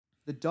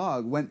the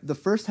dog went the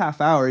first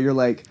half hour. You're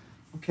like,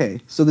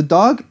 okay, so the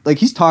dog, like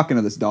he's talking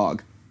to this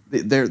dog.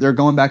 They're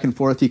going back and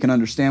forth. He can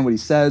understand what he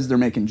says. They're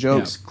making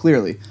jokes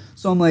clearly.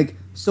 So I'm like,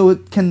 so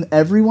can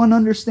everyone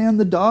understand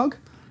the dog?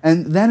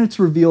 And then it's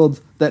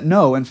revealed that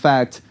no, in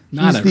fact,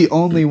 he's the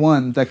only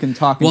one that can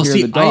talk and hear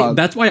the dog.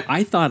 That's why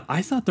I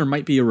thought there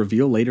might be a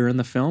reveal later in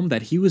the film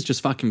that he was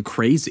just fucking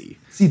crazy.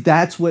 See,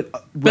 that's what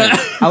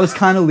I was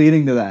kind of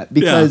leading to that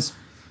because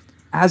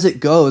as it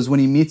goes, when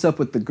he meets up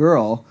with the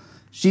girl,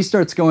 she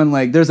starts going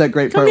like, there's that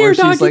great part where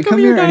she's like, come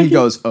here, and he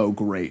goes, oh,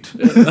 great.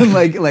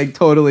 like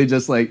totally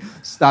just like,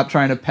 stop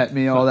trying to pet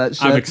me, all that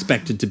shit. I'm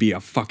expected to be a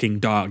fucking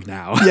dog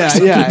now.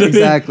 Yeah,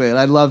 exactly. And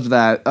I loved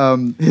that.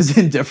 His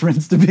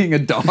indifference to being a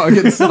dog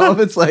itself.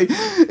 It's like,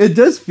 it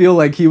does feel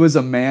like he was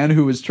a man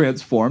who was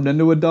transformed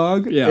into a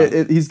dog.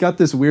 Yeah. He's got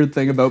this weird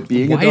thing about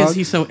being a dog. Why is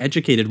he so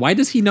educated? Why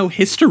does he know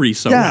history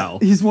so well?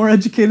 He's more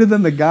educated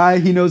than the guy.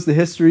 He knows the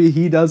history.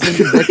 He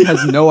doesn't. Vic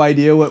has no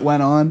idea what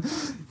went on.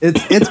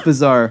 It's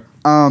bizarre.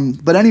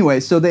 But anyway,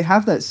 so they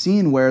have that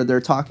scene where they're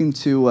talking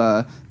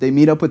to, they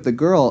meet up with the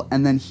girl,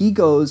 and then he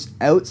goes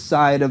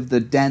outside of the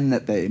den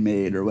that they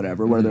made or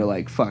whatever, where they're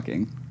like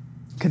fucking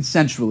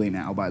consensually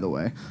now, by the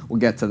way. We'll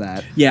get to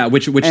that. Yeah,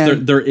 which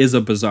there is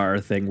a bizarre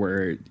thing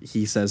where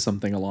he says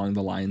something along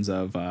the lines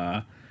of,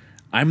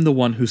 I'm the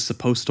one who's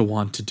supposed to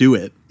want to do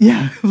it.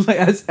 Yeah, like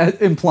as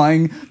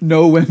implying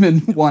no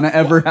women want to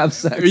ever have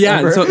sex. Yeah,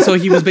 ever. so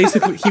he was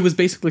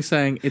basically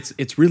saying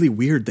it's really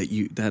weird that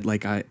you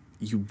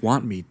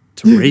want me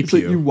to rape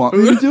you. You want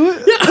me to do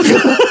it?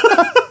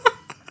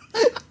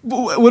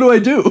 What do I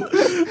do?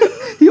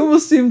 He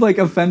almost seemed like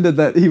offended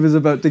that he was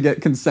about to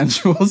get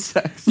consensual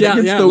sex. Yeah,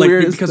 it's the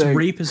weirdest because thing.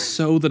 rape is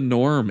so the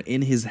norm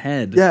in his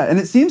head. Yeah, and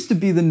it seems to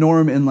be the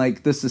norm in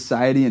like the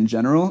society in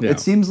general. Yeah.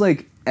 It seems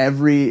like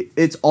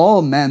it's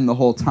all men the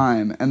whole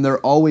time, and they're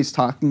always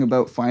talking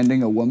about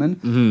finding a woman.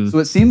 Mm-hmm. So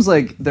it seems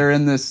like they're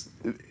in this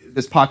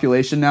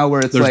population now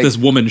where it's there's like this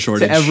woman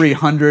shortage. To every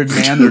 100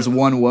 man, there's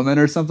one woman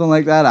or something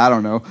like that. I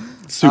don't know.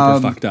 Super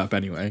fucked up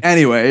anyway.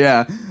 Anyway,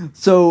 yeah.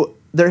 So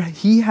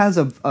he has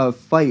a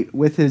fight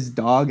with his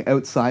dog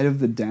outside of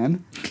the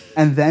den,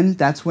 and then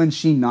that's when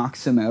she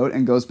knocks him out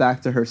and goes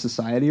back to her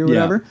society or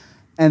whatever.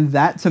 And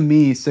that to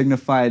me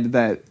signified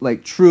that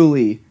like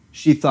truly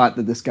she thought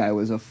that this guy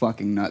was a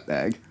fucking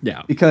nutbag.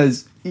 Yeah.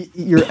 Because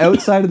you're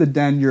outside of the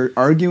den, you're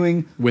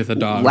arguing with a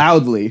dog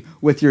loudly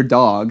with your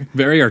dog.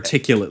 Very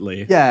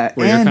articulately. Yeah.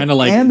 Where you're kind of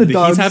like,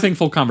 he's having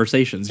full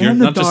conversations. You're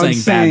not just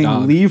saying bad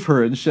dog. Leave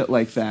her and shit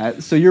like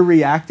that. So you're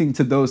reacting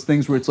to those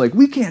things where it's like,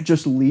 we can't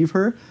just leave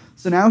her.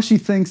 So now she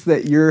thinks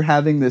that you're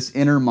having this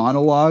inner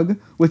monologue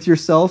with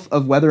yourself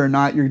of whether or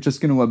not you're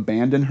just going to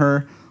abandon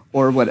her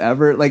or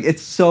whatever. Like,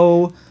 it's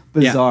so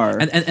bizarre.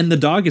 Yeah. And the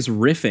dog is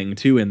riffing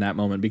too in that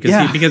moment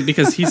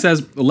because he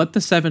says, "Let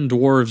the 7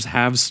 dwarves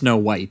have Snow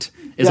White,"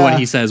 is what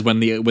he says when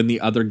the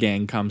other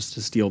gang comes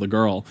to steal the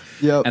girl.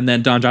 Yep. And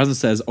then Don Johnson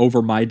says,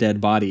 "Over my dead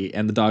body,"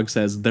 and the dog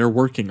says, "They're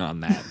working on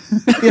that."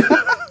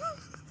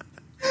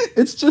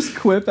 It's just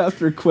quip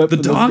after quip. The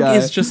dog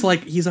is just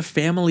like, he's a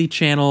Family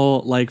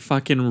Channel like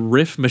fucking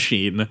riff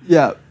machine.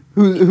 Yeah.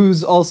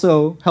 Who's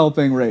also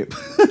helping rape.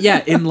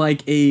 Yeah, in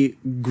like a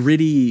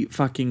gritty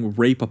fucking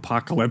rape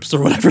apocalypse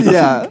or whatever the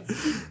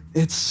fuck.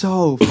 It's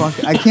so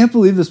fucking... I can't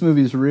believe this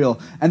movie is real.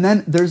 And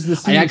then there's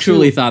this scene I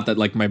actually thought that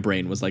like my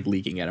brain was like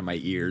leaking out of my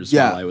ears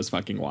while I was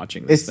fucking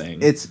watching this thing.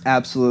 It's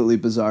absolutely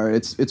bizarre.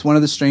 It's one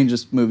of the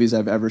strangest movies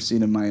I've ever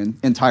seen in my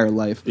entire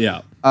life.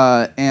 Yeah.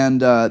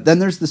 And then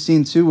there's the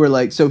scene too where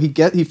like, so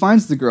he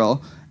finds the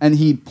girl and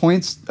he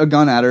points a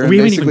gun at her. We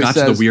and haven't even got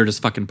says, to the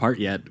weirdest fucking part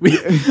yet.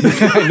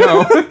 I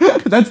know.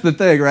 That's the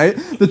thing, right?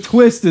 The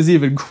twist is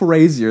even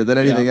crazier than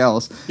anything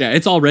else. Yeah,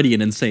 it's already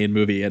an insane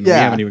movie, and we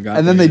haven't even got.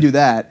 And then they do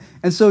that,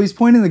 and so he's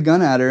pointing the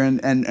gun at her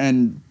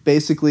and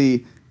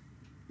basically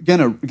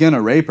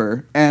gonna rape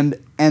her, and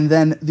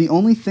then the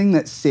only thing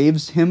that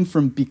saves him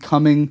from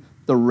becoming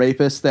the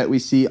rapist that we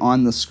see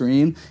on the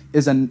screen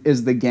is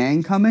the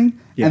gang coming,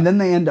 and then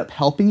they end up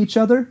helping each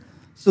other.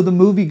 So the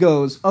movie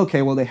goes,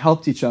 okay, well they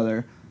helped each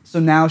other, so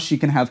now she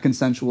can have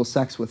consensual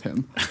sex with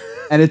him.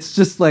 And it's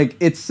just like,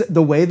 it's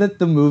the way that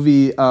the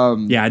movie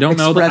I don't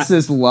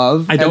expresses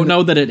love. I don't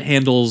know that it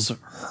handles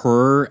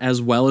her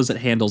as well as it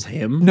handles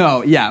him.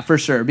 No, yeah, for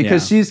sure.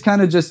 Because she's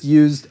kind of just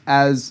used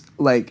as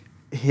like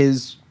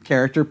his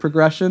character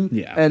progression.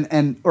 Yeah.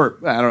 And or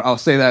I don't know, I'll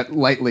say that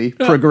lightly,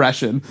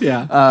 progression.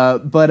 Yeah.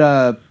 But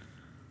I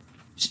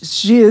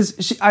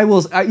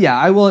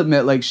will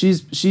admit, like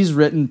she's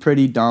written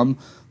pretty dumb.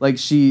 Like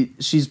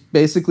she's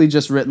basically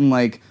just written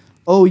like,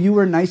 oh, you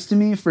were nice to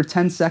me for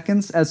 10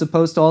 seconds as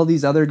opposed to all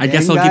these other gang I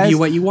guess I'll guys. give you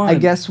what you want. I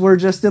guess we're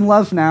just in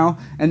love now.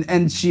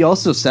 And she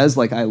also says,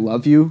 like, I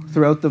love you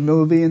throughout the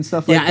movie and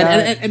stuff like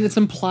that. And it's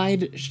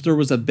implied there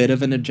was a bit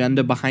of an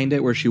agenda behind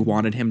it where she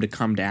wanted him to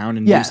come down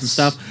and do some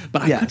stuff.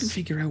 But I couldn't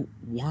figure out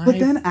why. But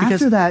then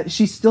after that,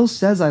 she still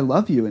says, I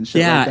love you and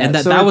shit like that. And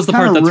so that was the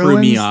part that threw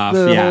me off.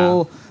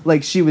 Whole,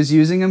 like, she was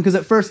using him. Because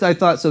at first I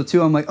thought so,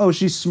 too. I'm like, oh,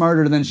 she's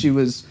smarter than she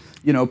was...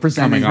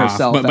 presenting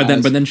herself. But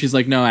then she's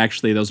like, no,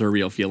 actually, those are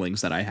real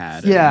feelings that I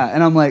had. Yeah,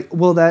 and I'm like,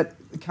 well, that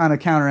kind of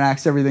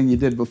counteracts everything you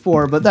did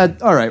before. But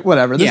that, all right,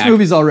 whatever. This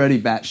movie's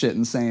already batshit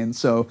insane,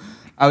 so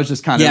I was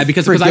just kind of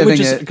because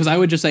I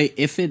would just say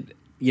if it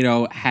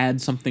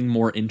had something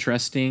more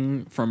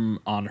interesting from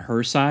on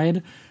her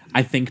side,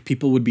 I think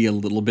people would be a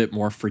little bit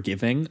more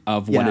forgiving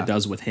of what it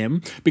does with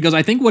him, because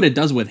I think what it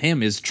does with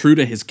him is true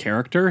to his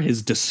character,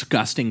 his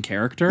disgusting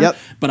character. Yep.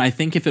 But I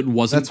think if it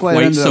wasn't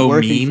quite so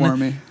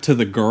mean to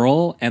the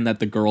girl, and that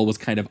the girl was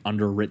kind of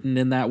underwritten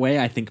in that way,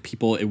 I think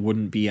it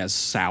wouldn't be as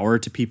sour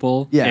to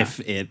people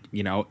if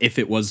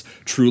it was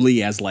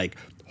truly as like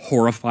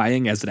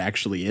horrifying as it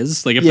actually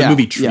is. Like if the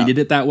movie treated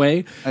it that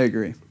way. I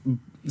agree.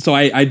 So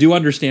I do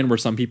understand where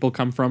some people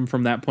come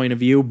from that point of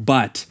view,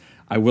 but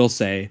I will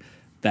say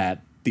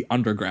that the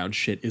underground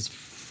shit is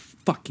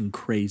fucking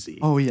crazy.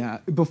 Oh yeah.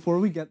 Before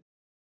we get